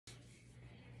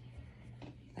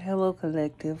Hello,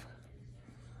 collective.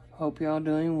 Hope y'all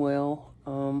doing well.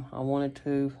 I wanted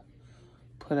to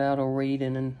put out a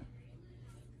reading, and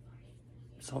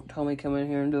someone told me to come in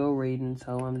here and do a reading,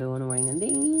 so I'm doing a ring and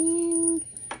ding.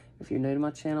 If you're new to my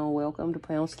channel, welcome to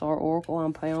Pound Star Oracle.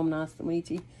 I'm Pam. Nice to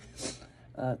meet you.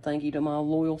 Thank you to my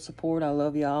loyal support. I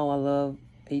love y'all. I love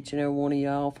each and every one of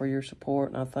y'all for your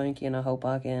support, and I thank you, and I hope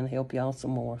I can help y'all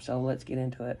some more. So let's get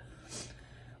into it.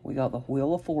 We got the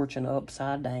Wheel of Fortune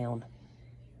upside down.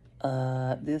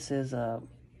 This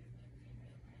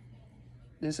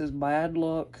is bad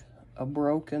luck, a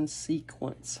broken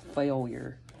sequence,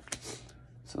 failure.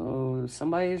 So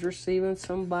somebody is receiving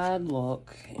some bad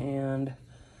luck, and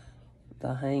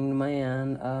the Hanged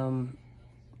Man,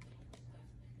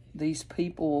 these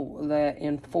people that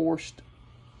enforced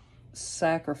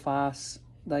sacrifice,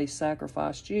 they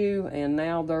sacrificed you, and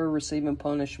now they're receiving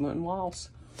punishment and loss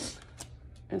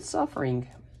and suffering.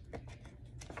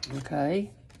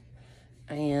 Okay.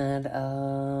 And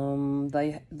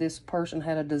this person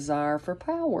had a desire for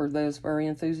power. They was very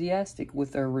enthusiastic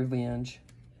with their revenge.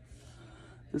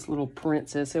 This little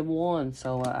princess had won,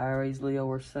 so Aries, Leo,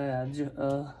 or Sag.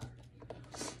 And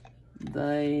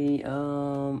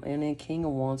then King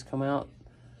of Wands come out.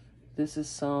 This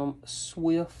is a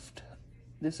swift,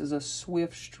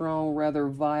 strong, rather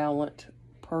violent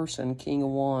person. King of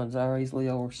Wands, Aries,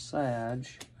 Leo, or Sag.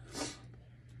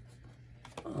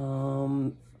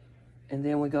 And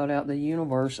then we got out the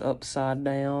Universe upside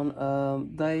down.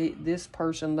 This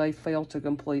person, they failed to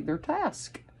complete their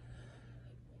task.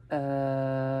 This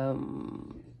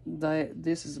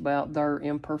is about their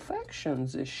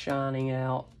imperfections is shining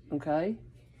out. Okay.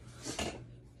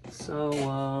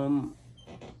 So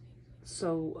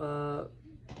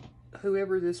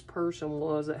whoever this person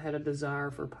was that had a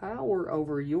desire for power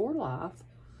over your life,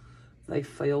 they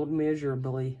failed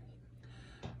miserably.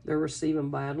 They're receiving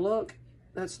bad luck.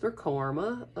 That's their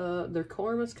karma. Their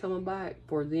karma's coming back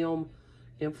for them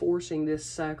enforcing this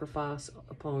sacrifice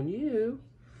upon you.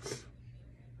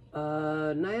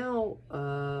 Now,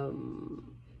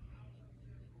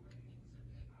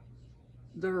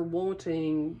 they're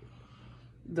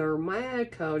mad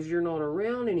because you're not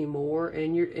around anymore,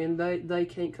 and they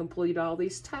can't complete all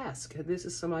these tasks. This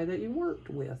is somebody that you worked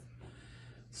with.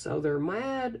 So they're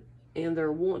mad, and they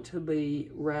want to be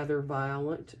rather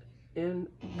violent and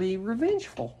be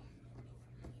revengeful.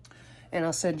 And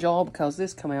I said job because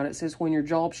this come out. It says when your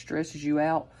job stresses you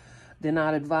out, then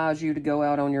I'd advise you to go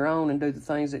out on your own and do the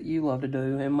things that you love to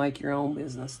do and make your own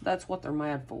business. That's what they're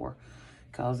mad for.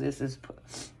 Because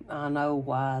I know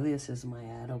why this is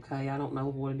mad, okay? I don't know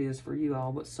what it is for you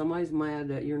all, but somebody's mad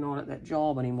that you're not at that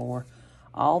job anymore.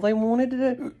 All they wanted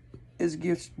to do is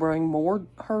bring more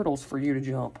hurdles for you to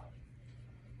jump.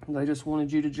 They just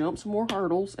wanted you to jump some more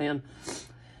hurdles, and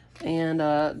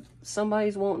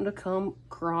somebody's wanting to come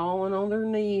crawling on their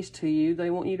knees to you. They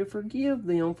want you to forgive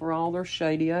them for all their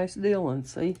shady-ass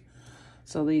dealings, see?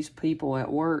 So these people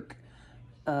at work,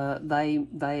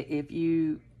 if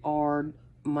you are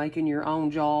making your own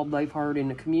job, they've heard in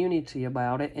the community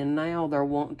about it, and now they're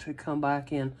wanting to come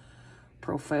back and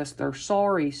profess their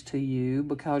sorries to you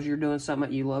because you're doing something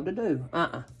that you love to do.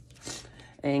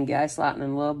 And gaslighting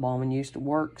and love bombing used to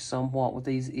work somewhat with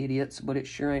these idiots, but it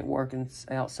sure ain't working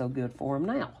out so good for them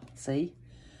now. See,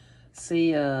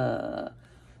 they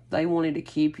wanted to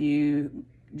keep you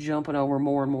jumping over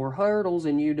more and more hurdles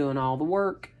and you doing all the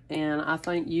work. And I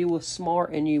think you was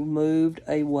smart and you moved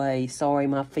away. Sorry,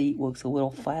 my feet looks a little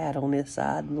fat on this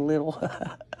side and a little,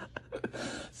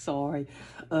 sorry.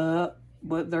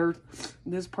 But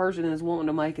this person is wanting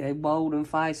to make a bold and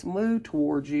fast move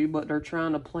towards you, but they're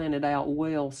trying to plan it out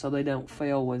well so they don't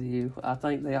fail with you. I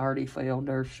think they already failed.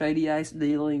 Their shady-ass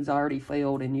dealings already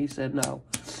failed, and you said no.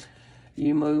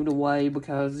 You moved away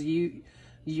because you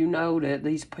know that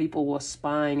these people were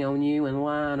spying on you and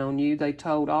lying on you. They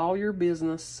told all your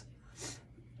business,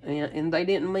 and they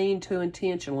didn't mean to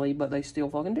intentionally, but they still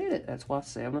fucking did it. That's why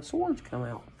Seven of Swords come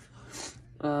out.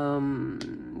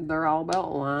 They're all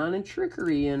about lying and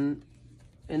trickery and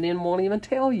then won't even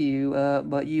tell you,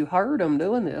 but you heard them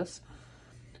doing this.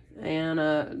 And,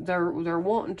 they're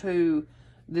wanting to,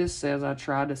 this says, I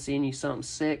tried to send you something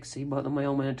sexy, but the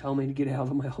mailman told me to get out of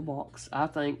the mailbox. I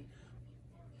think,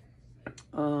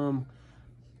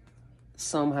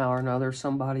 somehow or another,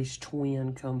 somebody's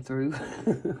twin come through.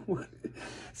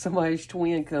 Somebody's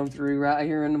twin come through right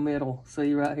here in the middle.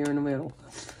 See, right here in the middle.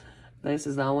 This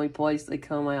is the only place they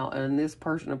come out, and this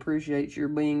person appreciates your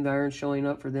being there and showing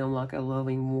up for them like a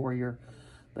loving warrior.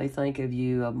 They think of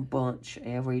you a bunch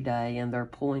every day, and they're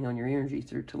pulling on your energy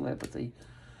through telepathy.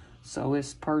 So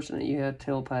this person that you had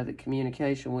telepathic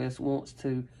communication with wants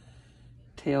to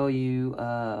tell you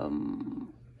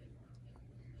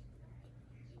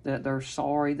that they're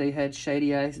sorry they had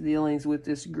shady ass dealings with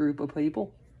this group of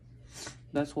people.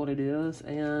 That's what it is.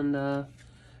 And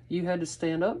you had to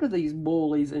stand up to these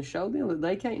bullies and show them that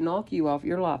they can't knock you off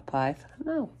your life path.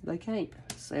 No, they can't.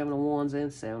 7 of Wands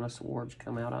and 7 of Swords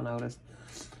come out, I noticed.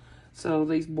 So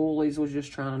these bullies was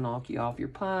just trying to knock you off your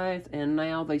path, and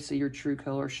now they see your true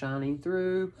color shining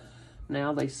through.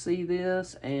 Now they see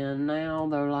this, and now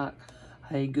they're like,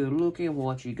 hey, good looking,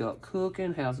 what you got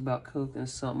cooking? How's about cooking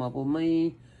something up with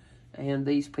me? And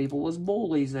these people was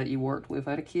bullies that you worked with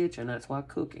at a kitchen. That's why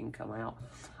cooking come out.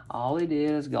 All it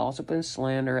is, gossip and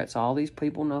slander. That's all these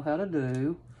people know how to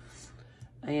do.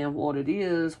 And what it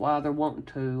is, why they're wanting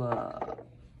to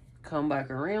come back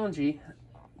around you,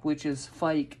 which is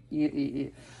fake.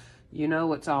 You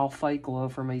know it's all fake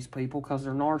love from these people because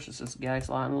they're narcissists,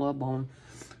 gaslighting, love bombing.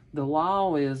 The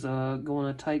law is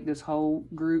going to take this whole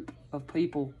group of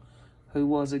people who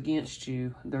was against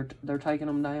you. They're taking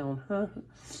them down.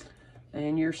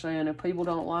 And you're saying if people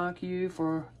don't like you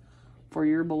for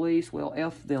your beliefs, well,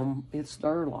 F them. It's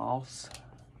their loss.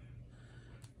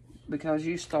 Because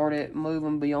you started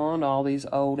moving beyond all these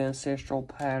old ancestral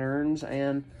patterns,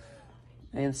 and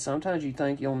sometimes you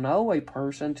think you'll know a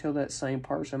person till that same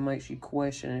person makes you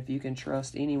question if you can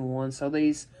trust anyone. So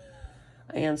these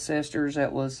ancestors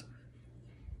that was,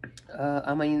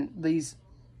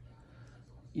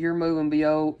 you're moving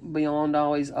beyond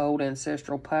all these old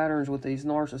ancestral patterns with these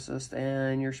narcissists,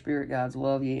 and your spirit guides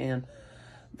love you, and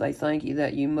they thank you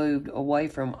that you moved away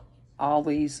from all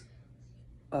these,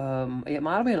 it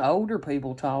might have been older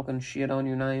people talking shit on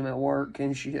your name at work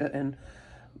and shit, and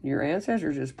your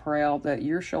ancestors is proud that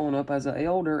you're showing up as an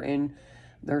elder, and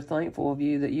they're thankful of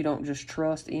you that you don't just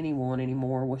trust anyone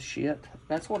anymore with shit.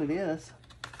 That's what it is.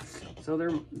 So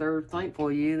they're thankful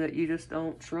of you that you just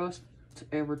don't trust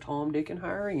ever Tom, Dick, and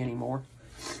Harry anymore.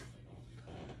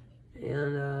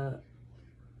 And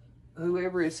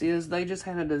whoever it is, they just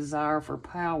had a desire for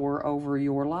power over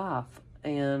your life.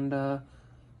 And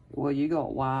well, you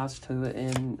got wise to it,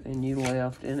 and you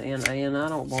left, and I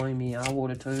don't blame you. I would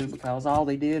have too, because all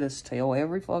they did is tell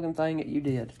every fucking thing that you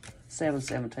did.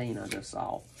 717 I just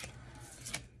saw.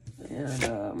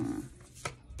 And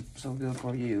so good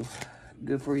for you.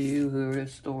 Good for you, whoever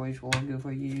this story's for. Good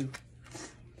for you.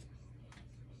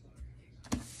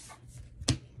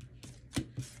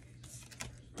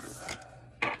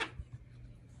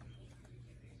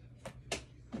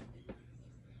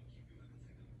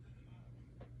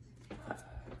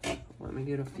 Let me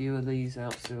get a few of these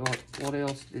out. So what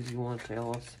else did you want to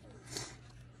tell us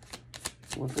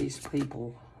with these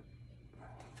people?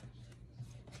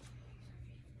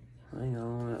 Hang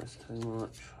on, that's too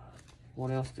much. What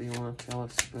else do you want to tell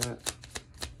us, Spirit?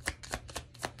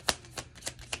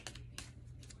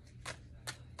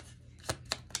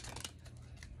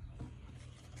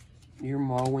 You're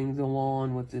mowing the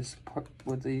lawn with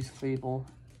these people.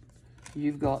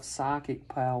 You've got psychic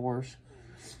powers.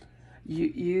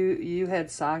 You had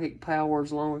psychic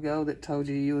powers long ago that told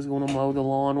you was going to mow the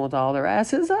lawn with all their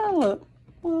asses. Oh, look.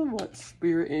 Oh, what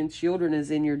spirit and children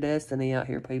is in your destiny out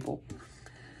here, people.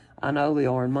 I know they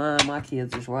are. And my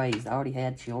kids is raised. I already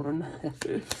had children.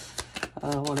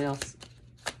 What else?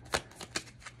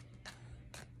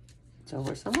 So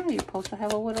for somebody, you're supposed to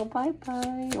have a little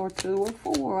baby, or 2 or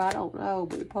 4. I don't know,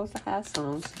 but you're supposed to have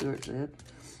some, Spirit said.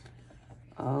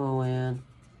 Oh, and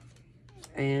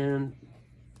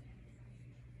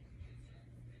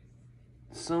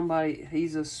somebody,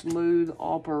 he's a smooth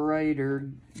operator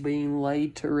being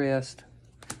laid to rest.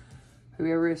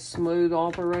 Whoever this smooth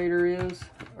operator is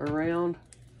around,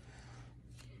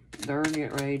 they're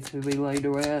getting ready to be laid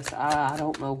to rest. I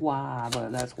don't know why,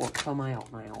 but that's what come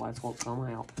out now. That's what come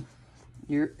out.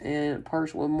 You're in a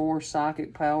person with more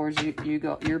psychic powers.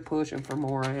 You're pushing for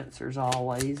more answers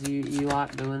always. You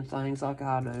like doing things like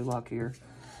I do. Like you're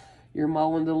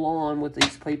mowing the lawn with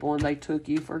these people, and they took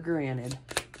you for granted.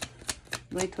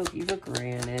 They took you for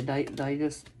granted.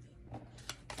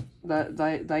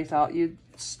 They thought you'd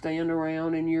stand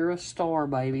around and you're a star,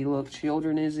 baby. Look,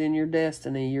 children is in your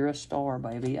destiny. You're a star,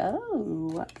 baby.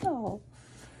 Oh.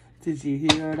 Did you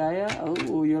hear that?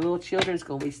 Oh, your little children's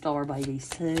going to be star babies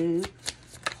too.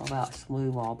 How about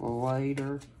smooth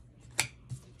operator?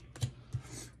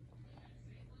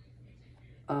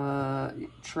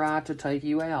 Tried to take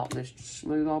you out. This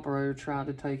smooth operator tried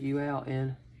to take you out,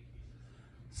 and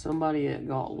somebody that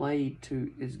got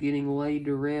is getting laid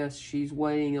to rest. She's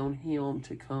waiting on him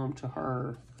to come to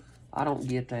her. I don't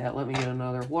get that. Let me get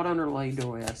another. What under laid to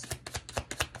rest?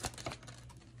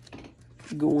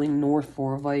 Going north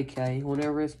for a vacay.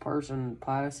 Whenever this person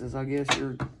passes, I guess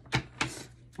you're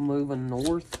moving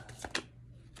north.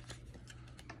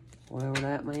 Whatever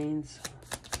that means.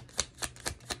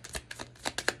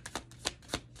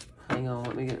 Hang on,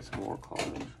 let me get some more cards.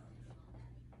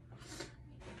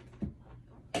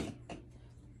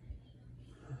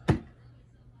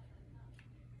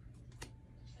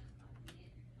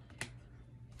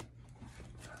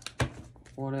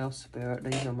 What else, Spirit?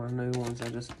 These are my new ones I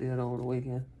just did over the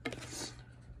weekend.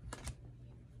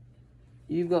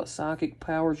 You've got psychic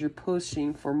powers. You're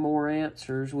pushing for more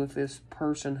answers with this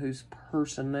person whose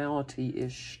personality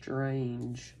is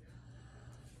strange.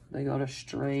 They got a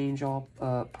strange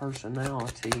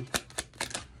personality.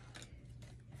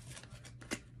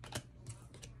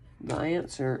 The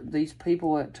answer, these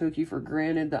people that took you for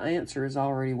granted, the answer is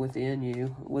already within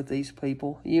you with these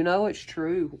people. You know it's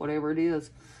true, whatever it is.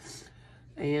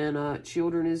 And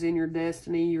children is in your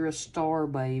destiny. You're a star,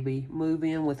 baby. Move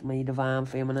in with me, Divine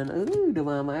Feminine. Ooh,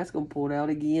 Divine Masculine pulled out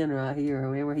again right here.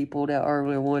 Remember he pulled out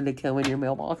earlier, wanted to come in your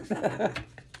mailbox.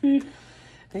 He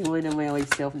wanted to mail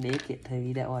himself naked to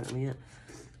you. That's what it meant.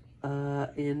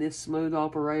 And this smooth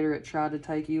operator that tried to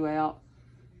take you out,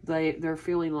 they're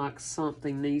feeling like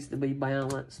something needs to be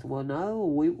balanced. Well, no.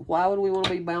 Why would we want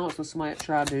to be balanced with somebody that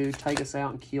tried to take us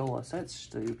out and kill us? That's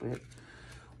stupid.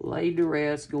 Laid to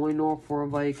rest, going north for a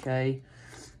vacay.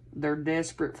 They're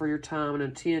desperate for your time and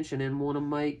attention and want to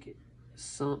make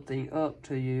something up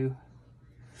to you.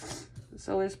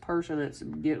 So this person that's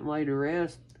getting laid to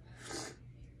rest,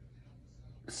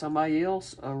 somebody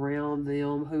else around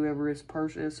them, whoever this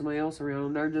person is, somebody else around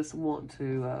them, they're just wanting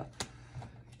to,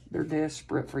 they're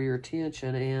desperate for your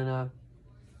attention.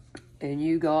 And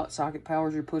you got psychic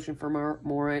powers. You're pushing for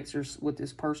more answers with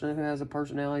this person who has a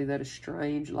personality that is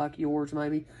strange, like yours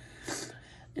maybe.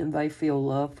 And they feel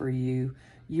love for you.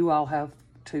 You all have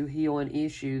to heal an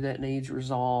issue that needs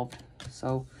resolved.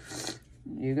 So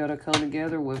you got to come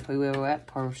together with whoever that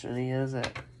person is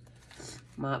that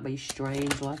might be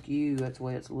strange like you. That's the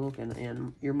way it's looking.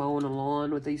 And you're mowing the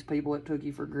lawn with these people that took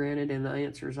you for granted, and the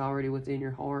answer is already within your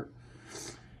heart.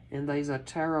 And there's a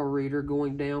tarot reader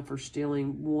going down for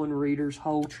stealing one reader's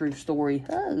whole true story.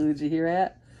 Oh, did you hear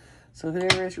that? So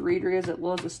whoever this reader is that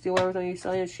loves to steal everything he's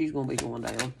saying, she's going to be going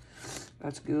down.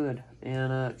 That's good.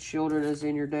 And children is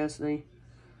in your destiny.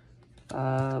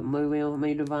 Move in with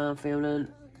me, Divine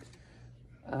Feminine.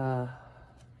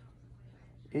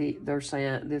 They're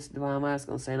saying, this Divine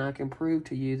Masculine saying, I can prove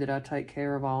to you that I take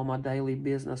care of all my daily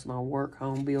business, my work,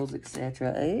 home bills,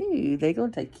 etc. Hey, they're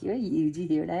going to take care of you. Did you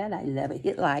hear that? I love it.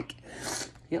 Hit like.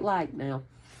 Hit like now.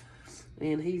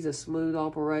 And he's a smooth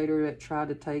operator that tried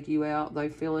to take you out. They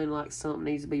feeling like something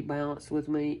needs to be balanced with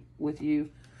you.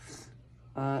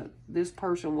 This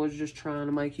person was just trying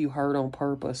to make you hurt on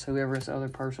purpose, whoever this other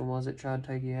person was that tried to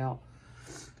take you out.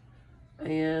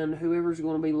 And whoever's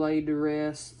going to be laid to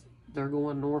rest, they're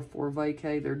going north for a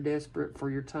vacay. They're desperate for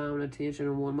your time and attention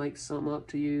and want to make something up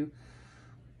to you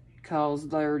because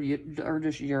they're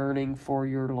just yearning for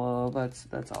your love.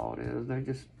 That's all it is. They're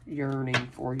just yearning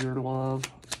for your love.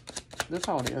 That's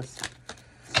all it is.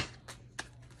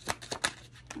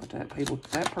 But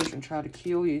that person tried to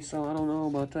kill you, so I don't know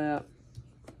about that.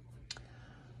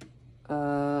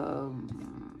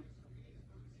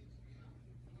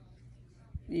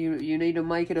 You need to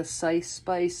make it a safe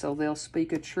space so they'll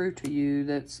speak a truth to you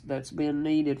that's been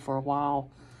needed for a while.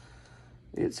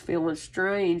 It's feeling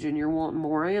strange and you're wanting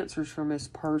more answers from this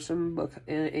person,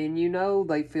 and you know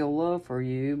they feel love for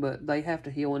you, but they have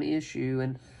to heal an issue,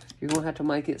 and you're going to have to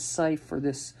make it safe for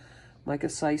this, make a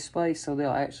safe space so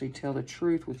they'll actually tell the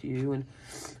truth with you. And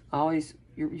always,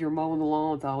 you're mowing the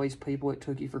lawn with all these people that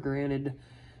took you for granted.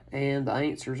 And the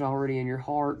answer's already in your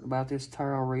heart about this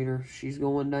tarot reader. She's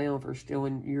going down for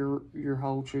stealing your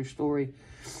whole true story.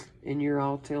 And you're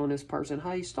all telling this person,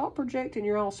 hey, stop projecting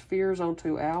your all fears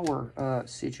onto our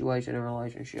situation and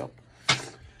relationship.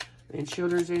 And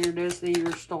children's in your destiny,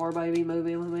 your star baby, move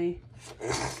in with me.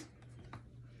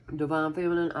 Divine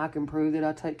Feminine, I can prove that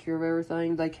I take care of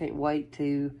everything. They can't wait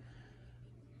to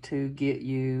get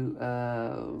you...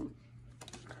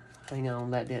 Hang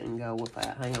on, that didn't go with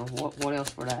that. Hang on, what else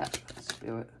for that? Let's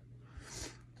do it.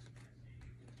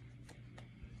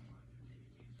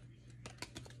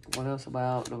 What else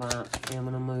about Divine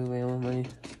Feminine move in with me?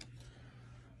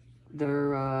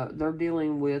 They're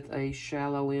dealing with a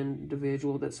shallow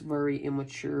individual that's very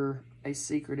immature. A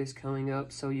secret is coming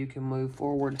up so you can move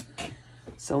forward.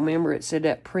 So remember, it said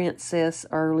that princess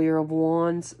earlier of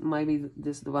wands. Maybe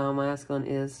this Divine Masculine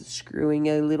is screwing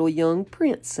a little young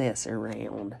princess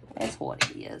around. That's what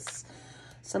it is.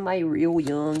 Somebody real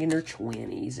young in their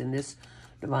 20s. And this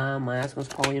Divine Masculine's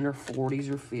probably in their 40s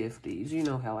or 50s. You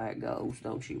know how that goes,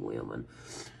 don't you, women?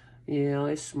 Yeah,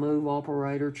 a smooth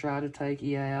operator tried to take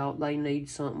you out. They need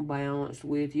something balanced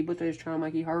with you, but they're just trying to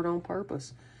make you hurt on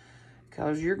purpose.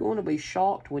 Because you're going to be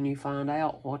shocked when you find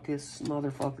out what this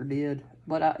motherfucker did.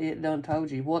 But it done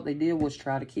told you. What they did was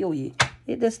try to kill you.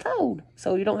 It just told.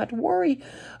 So you don't have to worry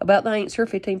about the answer.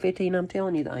 1515, I'm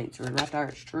telling you the answer. Right there,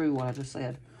 it's true what I just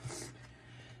said.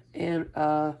 And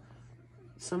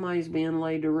somebody's being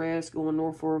laid to rest, going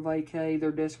north for a vacay.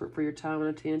 They're desperate for your time and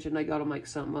attention. They got to make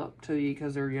something up to you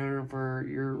because they're yearning for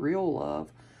your real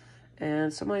love.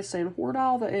 And somebody's saying, where'd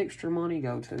all the extra money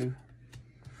go to?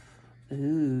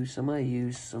 Ooh, somebody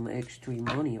used some extra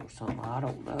money or something. I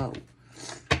don't know.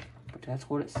 But that's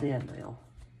what it said now.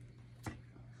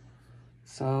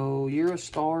 So, you're a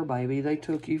star, baby. They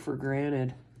took you for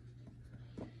granted.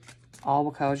 All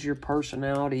because your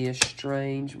personality is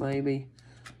strange, maybe.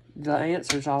 The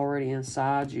answer's already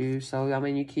inside you. So, I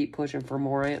mean, you keep pushing for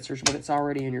more answers, but it's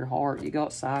already in your heart. You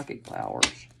got psychic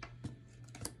powers.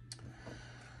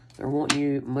 They're wanting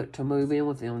you to move in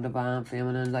with them, divine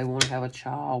feminine. They want to have a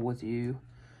child with you.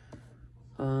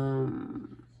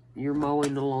 You're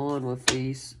mowing the lawn with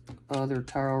these other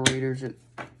tarot readers.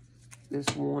 This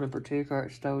one in particular,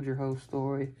 it told your whole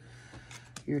story.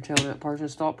 You're telling that person,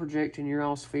 stop projecting your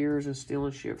all fears and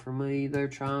stealing shit from me. They're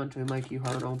trying to make you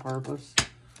hurt on purpose.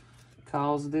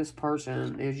 Because this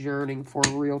person is yearning for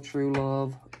real, true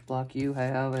love like you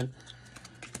have.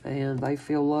 And they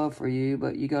feel love for you,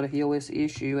 but you got to heal this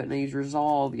issue. It needs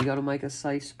resolved. You got to make a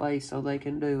safe space so they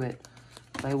can do it.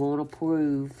 They want to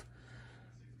prove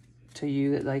to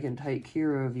you that they can take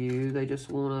care of you. They just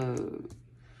want to...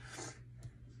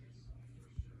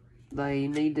 They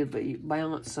need to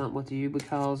balance something with you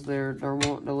because they're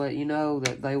wanting to let you know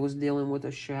that they was dealing with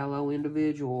a shallow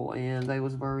individual and they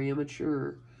was very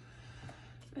immature.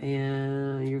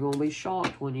 And you're going to be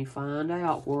shocked when you find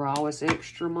out where all this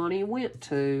extra money went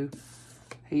to.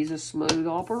 He's a smooth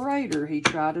operator. He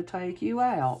tried to take you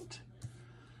out.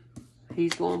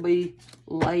 He's going to be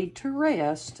laid to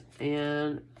rest.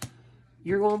 And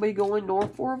you're going to be going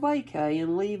north for a vacay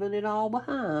and leaving it all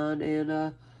behind.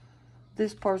 And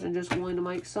this person just wanted to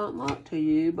make something up to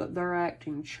you, but they're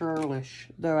acting churlish.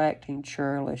 They're acting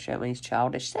churlish. That means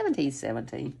childish.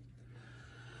 1717.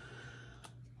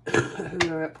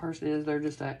 Whoever that person is, they're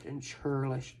just acting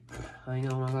churlish.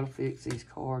 Hang on, I gotta fix these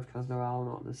cards because they're all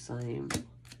not the same.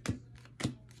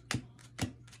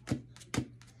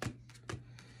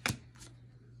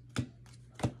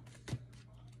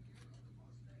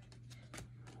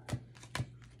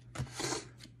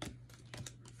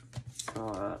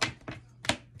 Alright.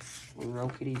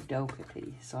 Rokety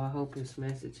dokety. So I hope this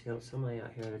message helps somebody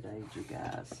out here today, you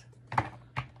guys.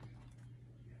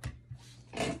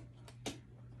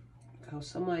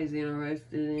 Somebody's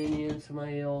interested in you and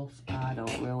somebody else, I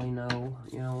don't really know.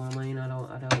 You know what I mean? I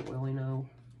don't really know.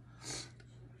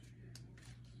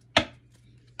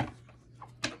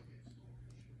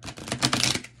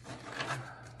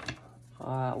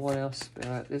 Alright, what else,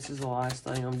 Spirit? This is the last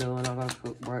thing I'm doing. I gotta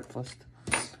cook breakfast.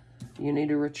 You need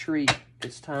to retreat.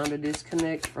 It's time to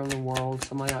disconnect from the world.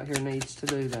 Somebody out here needs to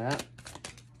do that.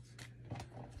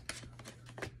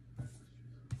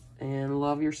 And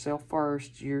love yourself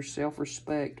first. Your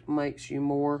self-respect makes you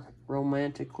more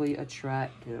romantically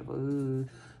attractive. Ooh.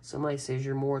 Somebody says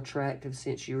you're more attractive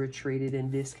since you retreated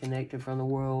and disconnected from the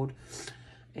world.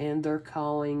 And they're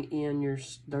calling in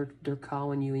they're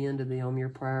calling you into them. Your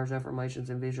prayers, affirmations,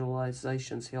 and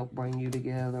visualizations help bring you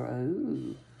together.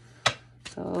 Ooh.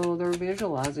 So they're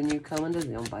visualizing you coming to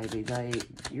them, baby.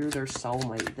 You're their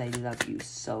soulmate. They love you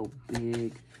so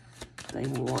big. They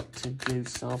want to do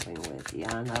something with you.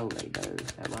 I know they do.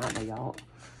 That might be all.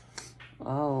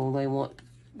 Oh, they want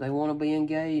to be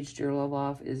engaged. Your love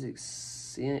life is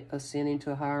ascending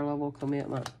to a higher level of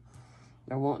commitment.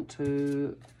 They're wanting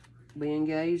to be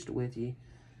engaged with you.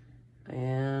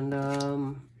 And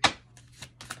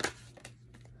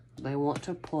they want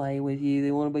to play with you.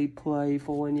 They want to be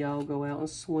playful when y'all go out and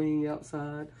swing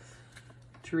outside.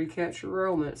 To recapture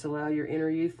romance, allow your inner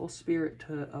youthful spirit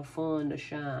of fun to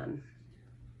shine.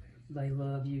 They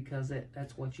love you because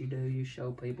that's what you do. You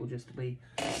show people just to be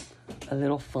a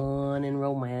little fun and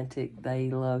romantic. They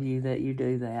love you that you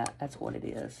do that. That's what it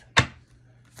is.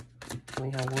 We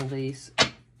have one of these.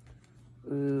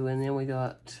 Ooh, and then we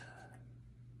got...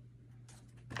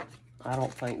 I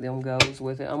don't think them goes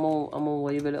with it. I'm gonna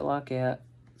leave it at like that.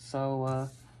 So,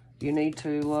 you need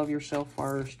to love yourself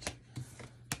first.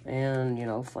 And, you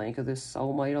know, think of this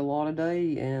soulmate a lot a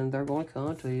day, and they're going to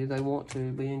come to you. They want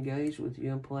to be engaged with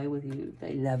you and play with you.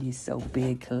 They love you so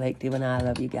big, collective, and I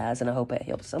love you guys, and I hope that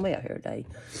helps somebody out here today.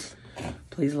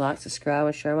 Please like, subscribe,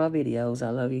 and share my videos. I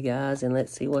love you guys, and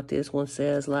let's see what this one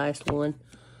says. Last one.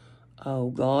 Oh,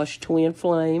 gosh, twin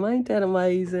flame. Ain't that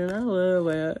amazing? I love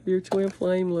that. Your twin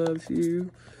flame loves you.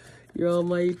 You're all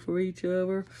made for each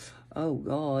other. Oh,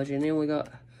 gosh. And then we got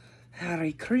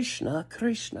Hare Krishna,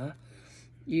 Krishna.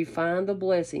 You find the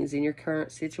blessings in your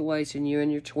current situation, you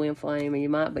and your twin flame, and you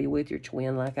might be with your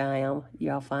twin like I am.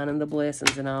 Y'all finding the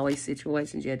blessings in all these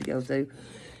situations you had to go through.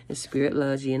 And Spirit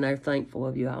loves you, and they're thankful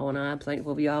of you all, and I'm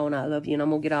thankful of you all, and I love you, and I'm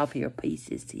going to get off here. Peace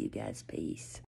to you guys. Peace.